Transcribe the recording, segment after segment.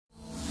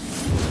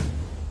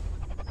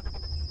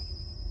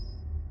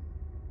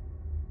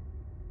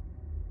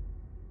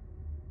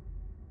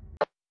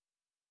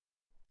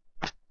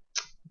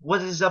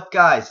What is up,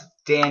 guys?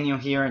 Daniel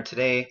here, and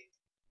today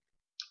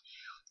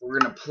we're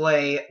gonna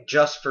play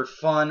just for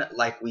fun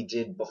like we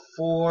did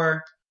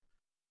before.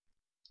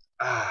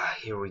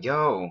 Here we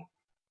go.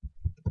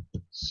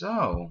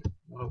 So,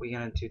 what are we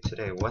gonna do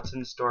today? What's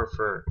in store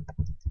for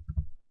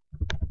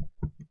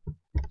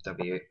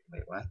wait,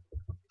 what?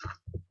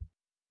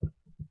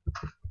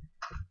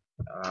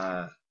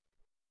 Uh,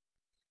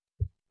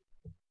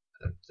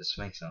 this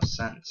makes no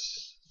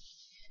sense.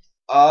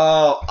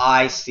 Oh,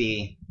 I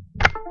see.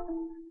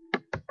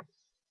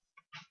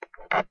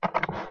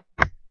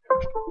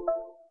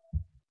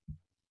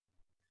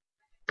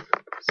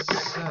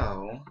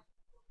 So,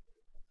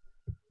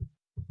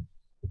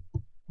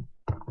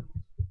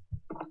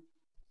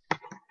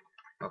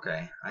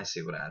 okay, I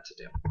see what I had to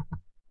do.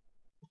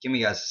 Give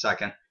me guys a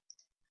second.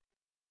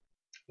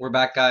 We're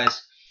back,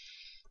 guys.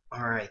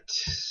 Alright,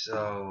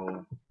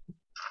 so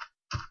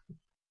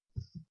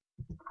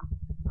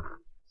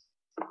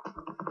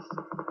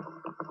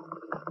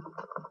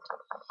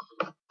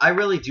I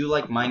really do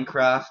like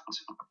Minecraft.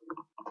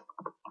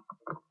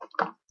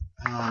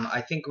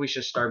 I think we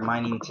should start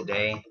mining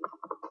today,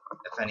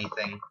 if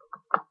anything.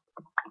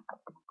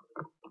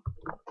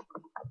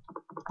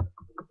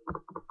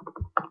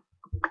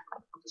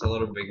 It's a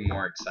little bit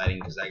more exciting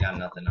because I got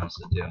nothing else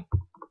to do.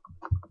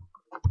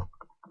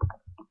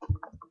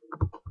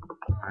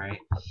 Alright,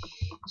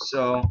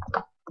 so,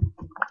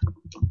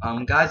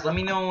 guys, let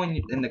me know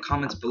in the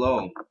comments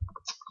below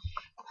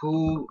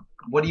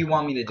what do you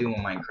want me to do in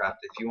Minecraft?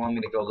 If you want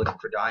me to go looking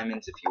for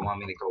diamonds, if you want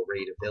me to go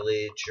raid a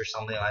village or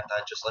something like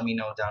that, just let me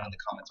know down in the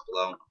comments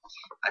below.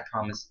 I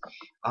promise.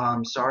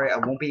 Sorry, I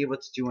won't be able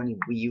to do any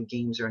Wii U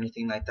games or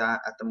anything like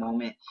that at the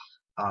moment.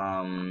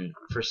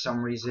 For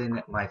some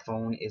reason, my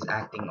phone is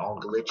acting all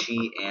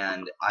glitchy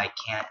and I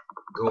can't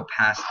go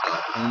past the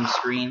home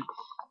screen.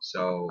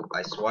 So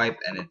I swipe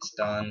and it's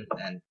done,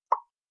 and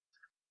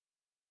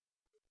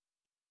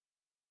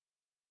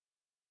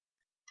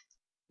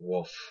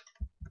wolf.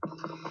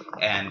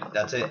 And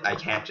that's it. I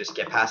can't just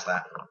get past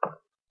that.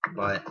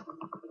 But,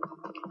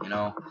 you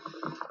know,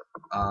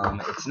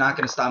 it's not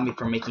going to stop me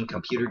from making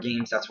computer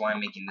games. That's why I'm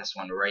making this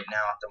one right now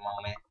at the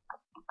moment.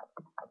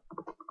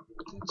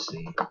 Let's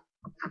see.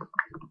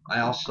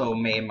 I also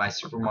made my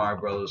Super Mario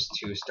Bros.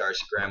 2 Star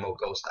Scramble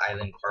Ghost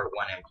Island Part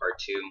 1 and Part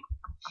 2.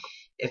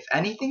 If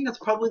anything, that's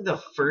probably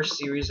the first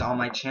series on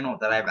my channel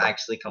that I've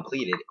actually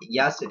completed.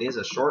 Yes, it is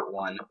a short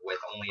one with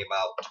only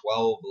about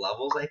 12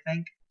 levels, I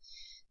think.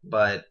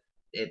 But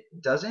it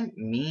doesn't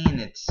mean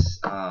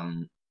it's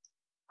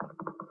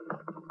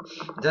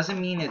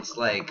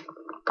like,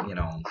 you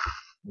know,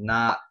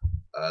 not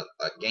a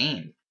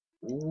game.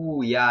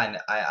 Ooh, yeah, and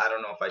I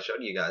don't know if I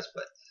showed you guys,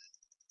 but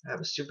I have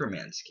a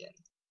Superman skin.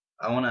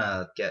 I want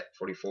to get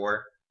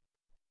 44.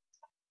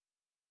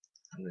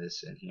 Put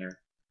this in here.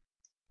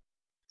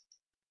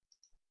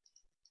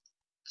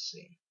 Let's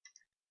see.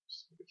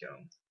 Here we go.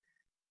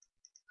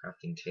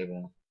 Crafting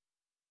table.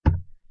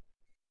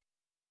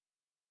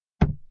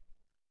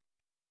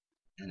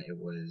 And it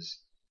was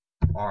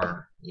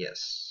R,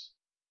 yes.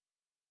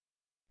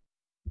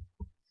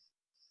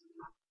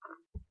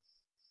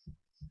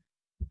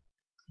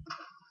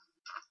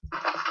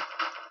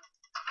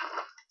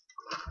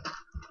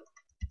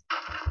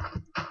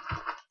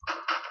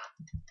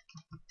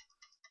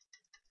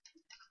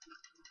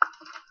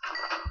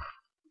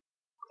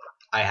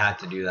 I had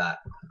to do that.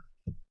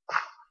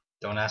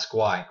 Don't ask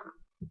why.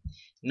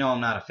 No,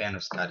 I'm not a fan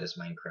of Scott as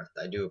Minecraft.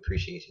 I do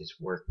appreciate his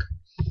work.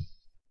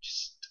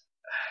 Just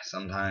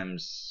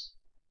sometimes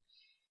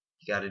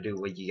you gotta do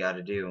what you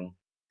gotta do.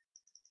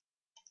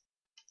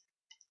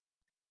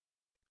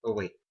 Oh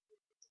wait.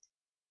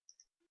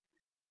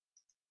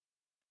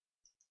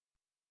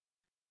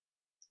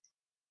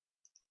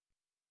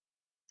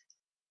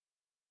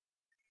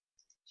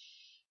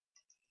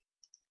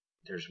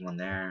 There's one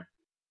there.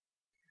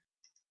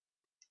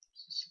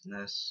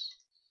 This.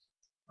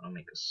 I'll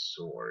make a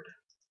sword.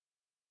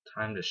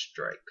 Time to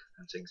strike.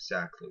 That's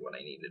exactly what I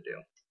need to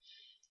do.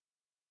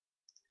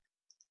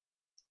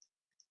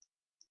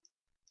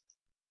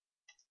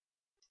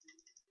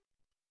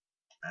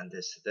 Add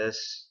this to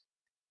this.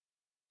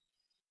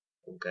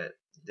 We'll get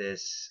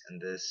this and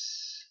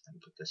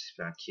put this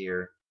back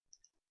here.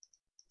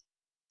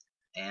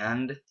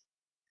 And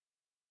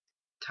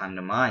time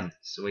to mine.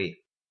 Sweet.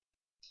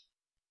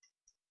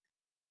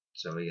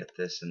 So we get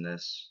this and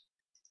this.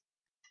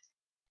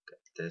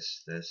 Get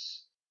this,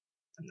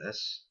 and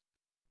this.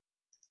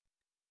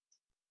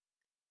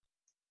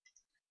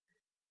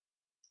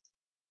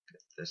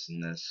 Get this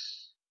and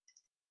this.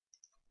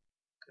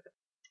 Get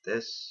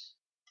this.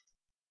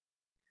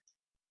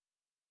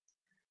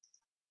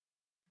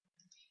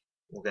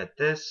 We'll get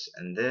this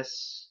and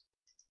this.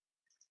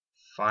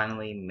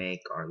 Finally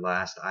make our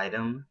last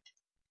item.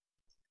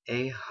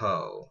 A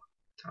hoe.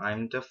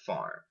 Time to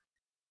farm.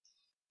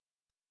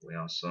 We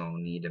also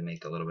need to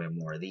make a little bit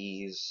more of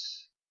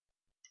these.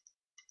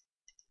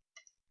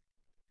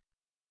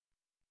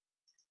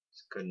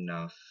 It's good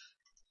enough.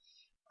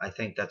 I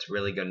think that's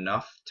really good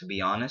enough, to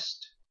be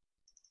honest.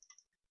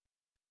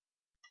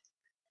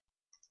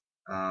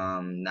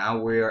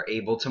 now we are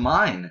able to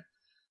mine.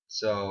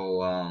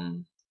 So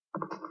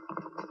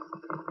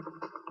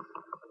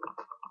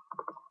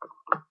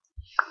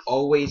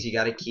always you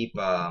gotta keep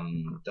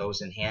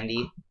those in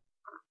handy.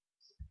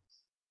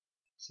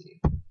 Let's see,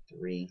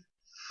 3.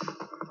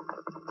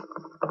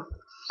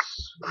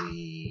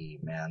 Sweet,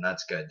 man,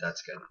 that's good.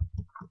 That's good.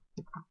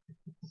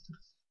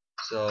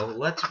 So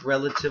let's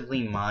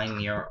relatively mine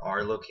near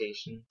our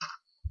location,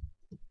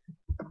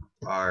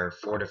 our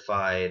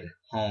fortified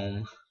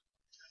home.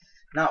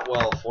 Not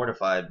well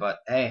fortified, but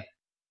hey,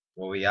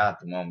 what we got at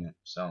the moment.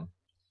 So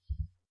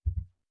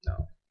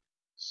no,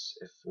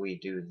 if we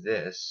do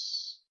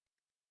this,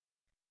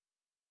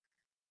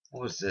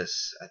 what was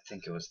this? I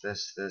think it was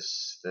this.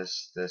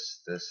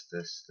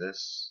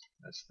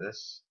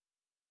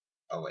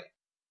 Oh wait,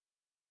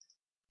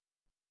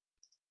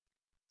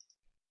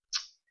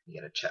 we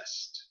get a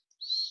chest.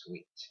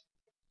 Sweet.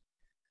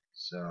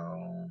 So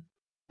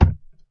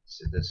let's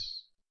do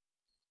this.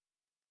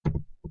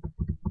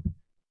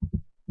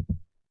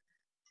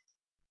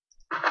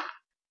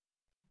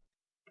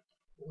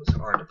 It was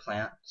hard to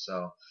plant,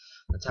 so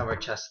let's have our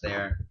chest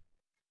there.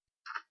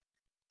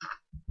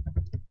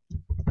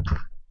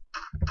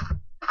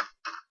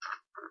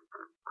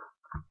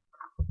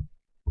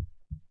 It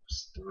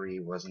was 3,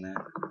 wasn't it?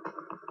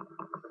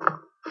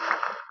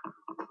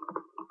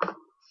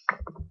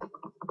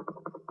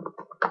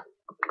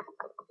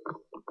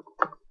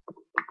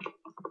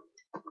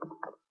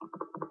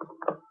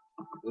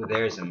 Ooh,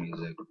 there's the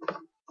music.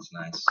 It's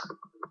nice.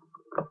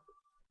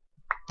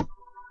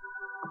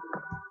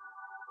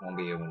 Won't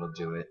be able to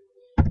do it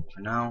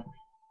for now.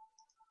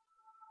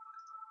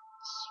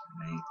 Let's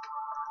make.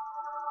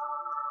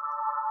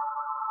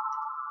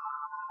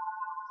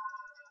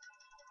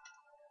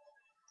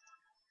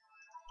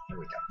 Here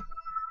we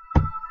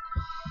go.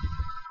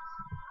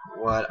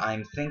 What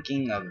I'm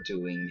thinking of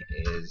doing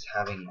is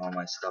having all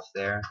my stuff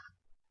there.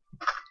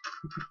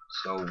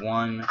 So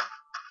 1,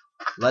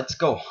 let's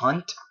go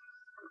hunt.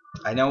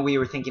 I know we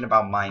were thinking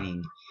about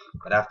mining,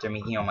 but after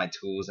making all my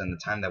tools and the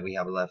time that we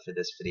have left for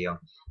this video,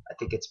 I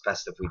think it's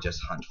best if we just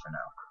hunt for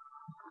now.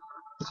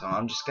 So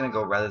I'm just gonna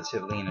go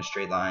relatively in a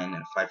straight line,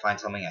 and if I find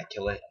something, I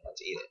kill it and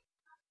let's eat it.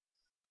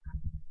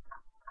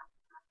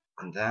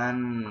 And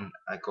then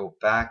I go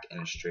back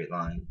in a straight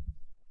line.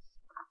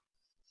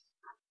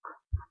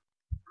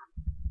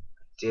 I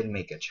did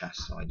make a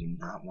chest, so I do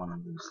not want to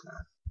lose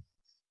that.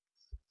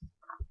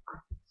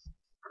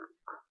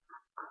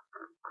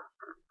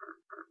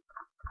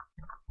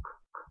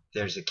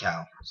 There's a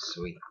cow.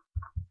 Sweet.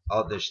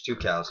 Oh, there's 2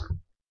 cows.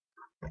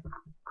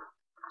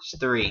 There's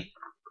 3.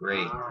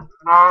 Great.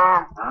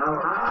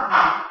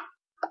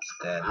 It's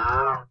dead.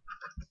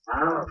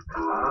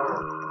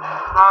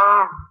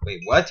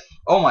 Wait, what?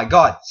 Oh my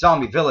god,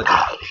 zombie villager.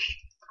 What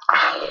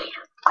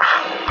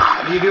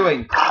are you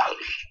doing?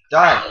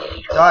 Die.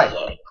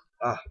 Die.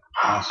 Ah,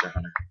 monster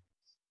hunter.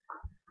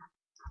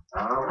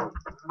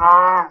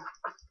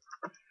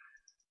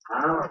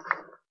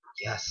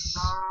 Yes.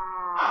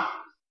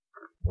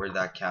 Where'd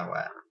that cow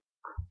at?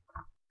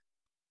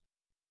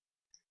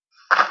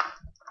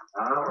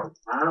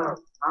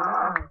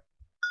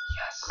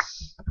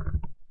 Yes.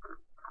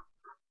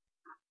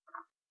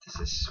 This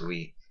is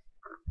sweet.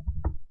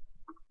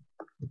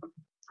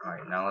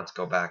 Alright, now let's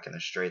go back in a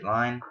straight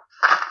line.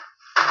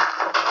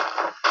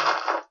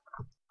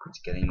 It's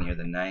getting near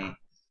the night.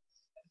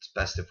 It's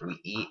best if we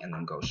eat and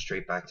then go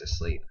straight back to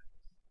sleep.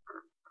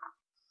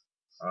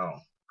 Oh.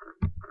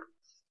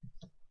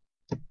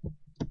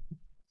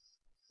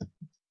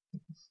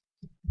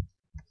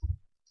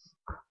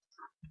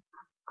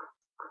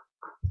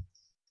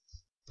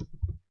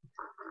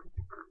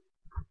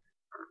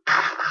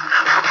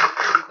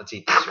 Let's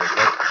eat this real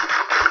quick.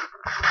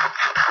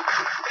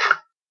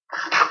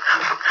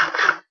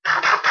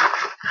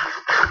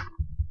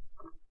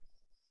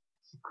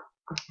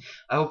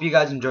 I hope you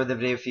guys enjoyed the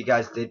video. If you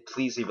guys did,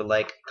 please leave a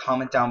like.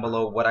 Comment down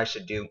below what I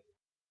should do.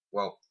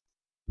 Well,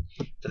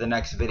 for the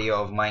next video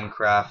of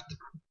Minecraft.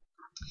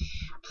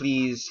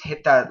 Please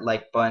hit that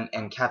like button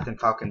and Captain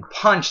Falcon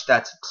punch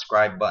that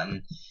subscribe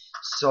button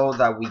so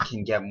that we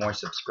can get more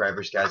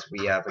subscribers, guys.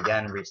 We have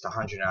again reached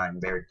 100 and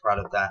I'm very proud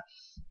of that.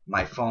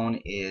 My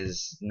phone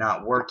is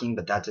not working,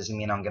 but that doesn't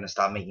mean I'm gonna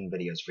stop making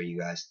videos for you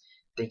guys.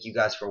 Thank you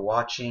guys for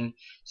watching.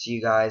 See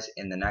you guys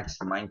in the next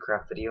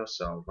Minecraft video.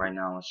 So right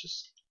now let's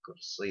just go to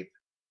sleep.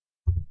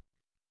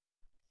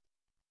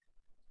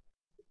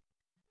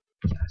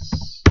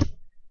 Yes.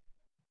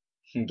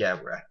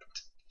 Get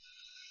wrecked.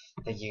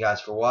 Thank you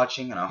guys for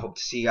watching, and I hope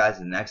to see you guys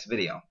in the next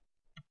video.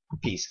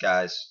 Peace,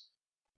 guys.